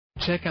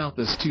Check out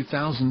this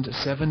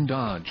 2007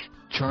 Dodge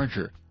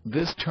Charger.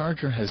 This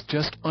Charger has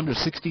just under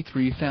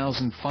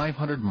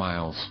 63,500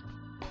 miles.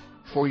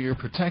 For your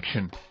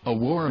protection, a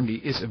warranty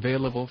is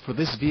available for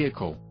this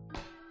vehicle.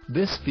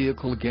 This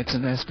vehicle gets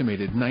an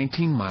estimated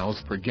 19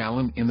 miles per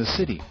gallon in the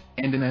city,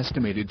 and an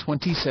estimated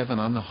 27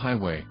 on the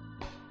highway.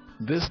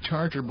 This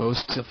Charger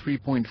boasts a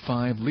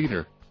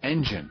 3.5-liter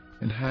engine,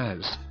 and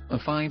has a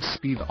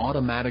 5-speed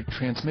automatic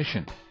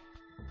transmission.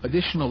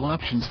 Additional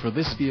options for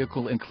this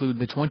vehicle include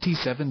the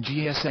 27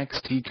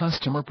 GSXT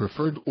Customer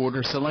Preferred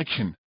Order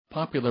Selection,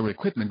 Popular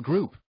Equipment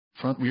Group,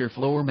 front-rear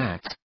floor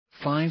mats,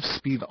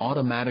 5-speed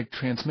automatic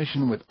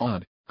transmission with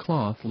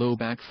odd-cloth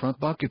low-back front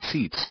bucket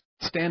seats,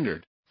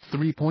 standard,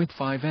 3.5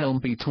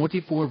 lb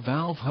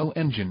 24-valve HO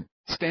engine,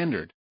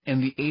 standard,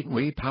 and the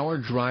 8-way power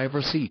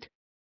driver seat.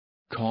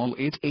 Call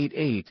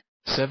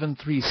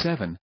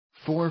 888-737-4550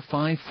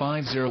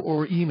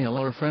 or email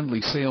our friendly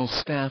sales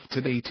staff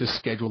today to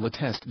schedule a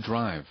test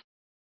drive.